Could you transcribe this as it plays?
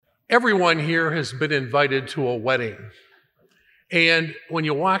Everyone here has been invited to a wedding. And when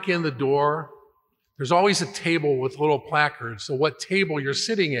you walk in the door, there's always a table with little placards of what table you're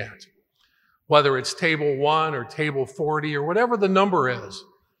sitting at, whether it's table 1 or table 40 or whatever the number is.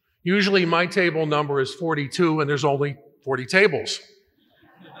 Usually my table number is 42 and there's only 40 tables.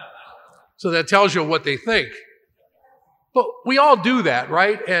 So that tells you what they think. But we all do that,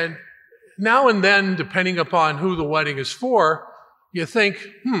 right? And now and then, depending upon who the wedding is for, you think,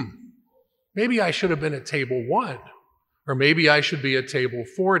 maybe I should have been at table 1, or maybe I should be at table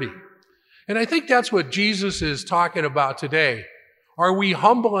 40. And I think that's what Jesus is talking about today. Are we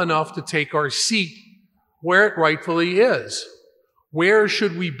humble enough to take our seat where it rightfully is? Where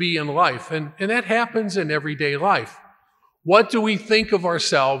should we be in life? And that happens in everyday life. What do we think of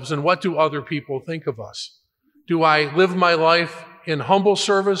ourselves, and what do other people think of us? Do I live my life in humble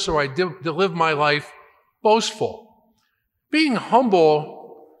service, or do I live my life boastful? Being humble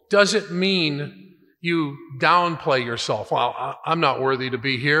doesn't mean you downplay yourself. Well, I'm not worthy to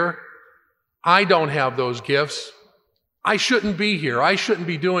be here. I don't have those gifts. I shouldn't be here. I shouldn't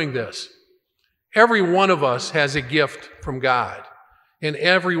be doing this. Every one of us has a gift from God, and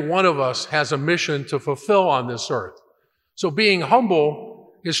every one of us has a mission to fulfill on this earth. So being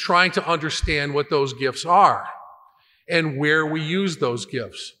humble is trying to understand what those gifts are and where we use those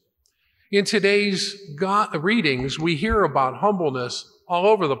gifts. In today's readings, we hear about humbleness all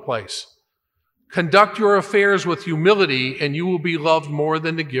over the place. Conduct your affairs with humility, and you will be loved more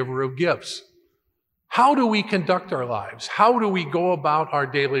than the giver of gifts. How do we conduct our lives? How do we go about our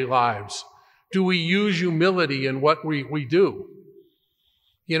daily lives? Do we use humility in what we do?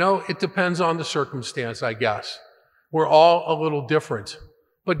 You know, it depends on the circumstance, I guess. We're all a little different.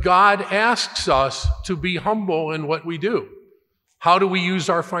 But God asks us to be humble in what we do. How do we use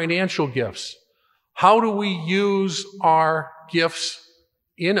our financial gifts? How do we use our gifts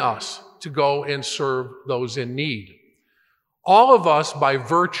in us to go and serve those in need? All of us, by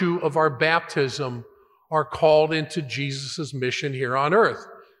virtue of our baptism, are called into Jesus' mission here on earth,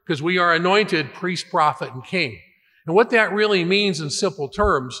 because we are anointed priest, prophet, and king. And what that really means in simple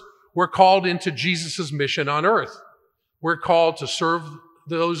terms, we're called into Jesus' mission on earth. We're called to serve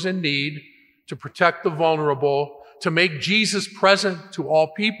those in need, to protect the vulnerable, to make Jesus present to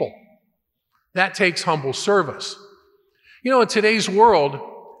all people. That takes humble service. You know, in today's world,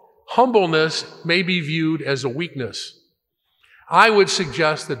 humbleness may be viewed as a weakness. I would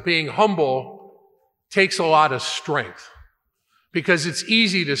suggest that being humble takes a lot of strength, because it's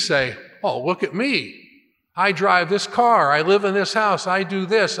easy to say, oh, look at me. I drive this car. I live in this house. I do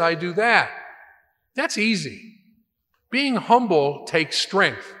this. I do that. That's easy. Being humble takes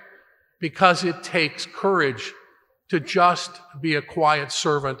strength, because it takes courage to just be a quiet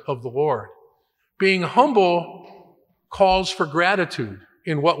servant of the Lord. Being humble calls for gratitude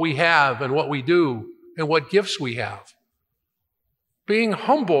in what we have and what we do and what gifts we have. Being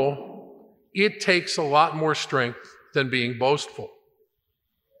humble, it takes a lot more strength than being boastful.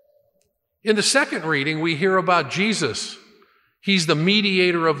 In the second reading, we hear about Jesus. He's the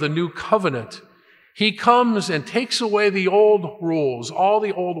mediator of the new covenant. He comes and takes away the old rules, all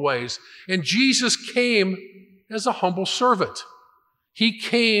the old ways. And Jesus came as a humble servant. He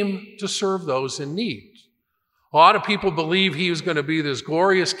came to serve those in need. A lot of people believe he was going to be this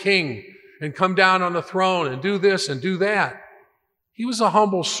glorious king and come down on the throne and do this and do that. He was a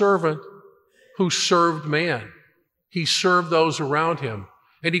humble servant who served man. He served those around him.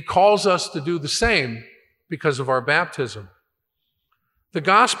 And he calls us to do the same because of our baptism. The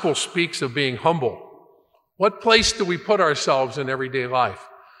gospel speaks of being humble. What place do we put ourselves in everyday life?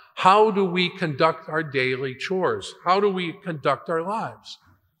 How do we conduct our daily chores? How do we conduct our lives?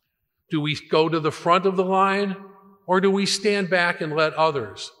 Do we go to the front of the line, or do we stand back and let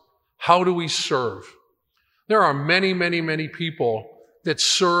others? How do we serve? There are many, many, many people that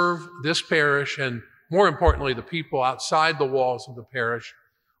serve this parish, and more importantly, the people outside the walls of the parish,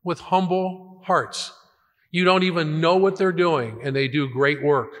 with humble hearts. You don't even know what they're doing, and they do great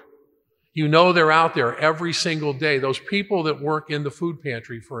work. You know they're out there every single day. Those people that work in the food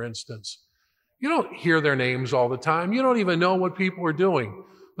pantry, for instance, you don't hear their names all the time. You don't even know what people are doing,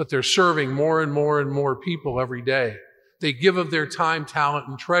 but they're serving more and more and more people every day. They give of their time, talent,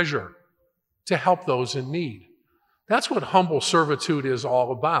 and treasure to help those in need. That's what humble servitude is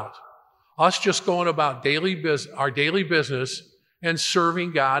all about. Us just going about our daily business and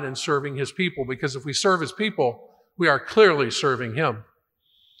serving God and serving his people, because if we serve his people, we are clearly serving him.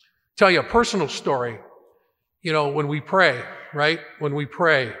 Tell you a personal story. You know, when we pray, right? When we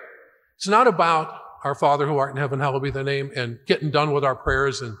pray, it's not about our Father who art in heaven, hallowed be thy name, and getting done with our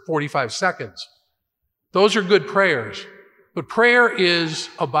prayers in 45 seconds. Those are good prayers. But prayer is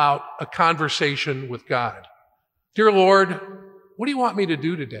about a conversation with God. Dear Lord, what do you want me to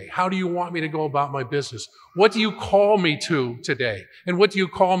do today? How do you want me to go about my business? What do you call me to today? And what do you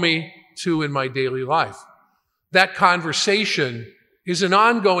call me to in my daily life? That conversation is an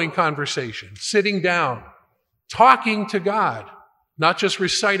ongoing conversation, sitting down, talking to God, not just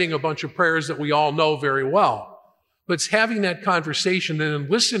reciting a bunch of prayers that we all know very well, but it's having that conversation and then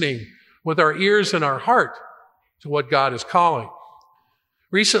listening with our ears and our heart to what God is calling.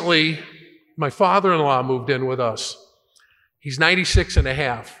 Recently, my father-in-law moved in with us. He's 96 and a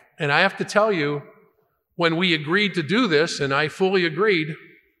half. And I have to tell you, when we agreed to do this, and I fully agreed,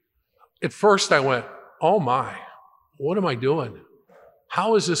 at first I went, oh my, what am I doing?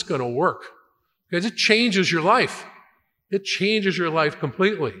 How is this going to work? Because it changes your life. It changes your life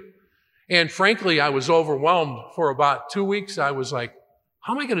completely. And frankly, I was overwhelmed for about 2 weeks. I was like,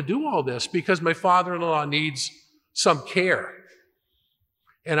 how am I going to do all this? Because my father-in-law needs some care.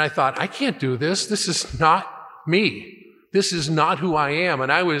 And I thought, I can't do this. This is not me. This is not who I am.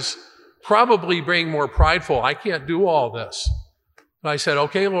 And I was probably being more prideful. I can't do all this. But I said,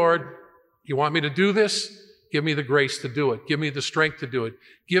 okay, Lord, you want me to do this? Give me the grace to do it. Give me the strength to do it.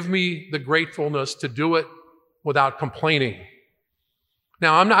 Give me the gratefulness to do it without complaining.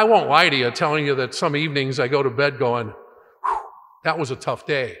 Now, I won't lie to you telling you that some evenings I go to bed going, that was a tough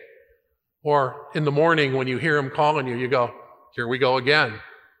day. Or in the morning when you hear him calling you, you go, here we go again.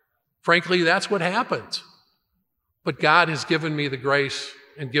 Frankly, that's what happens. But God has given me the grace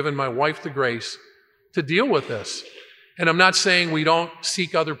and given my wife the grace to deal with this. And I'm not saying we don't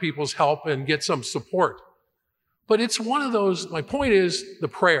seek other people's help and get some support. But it's one of those, my point is the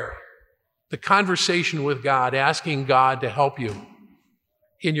prayer, the conversation with God, asking God to help you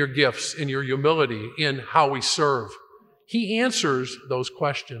in your gifts, in your humility, in how we serve. He answers those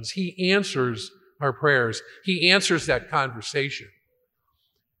questions. He answers our prayers. He answers that conversation.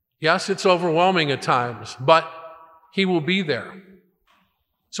 Yes, it's overwhelming at times, but He will be there.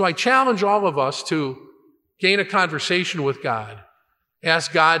 So I challenge all of us to gain a conversation with God.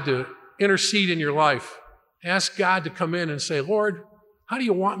 Ask God to intercede in your life. Ask God to come in and say, Lord, how do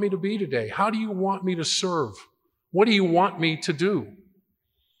you want me to be today? How do you want me to serve? What do you want me to do?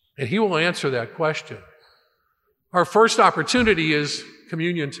 And He will answer that question. Our first opportunity is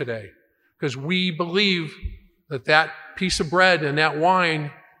communion today, because we believe that that piece of bread and that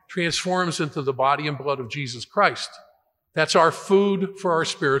wine transforms into the body and blood of Jesus Christ. That's our food for our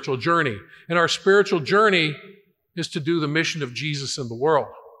spiritual journey. And our spiritual journey is to do the mission of Jesus in the world.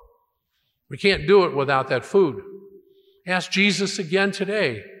 We can't do it without that food. Ask Jesus again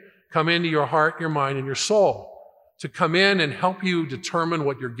today, come into your heart, your mind, and your soul, to come in and help you determine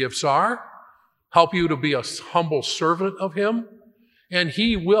what your gifts are, help you to be a humble servant of Him, and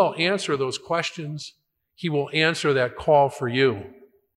He will answer those questions. He will answer that call for you.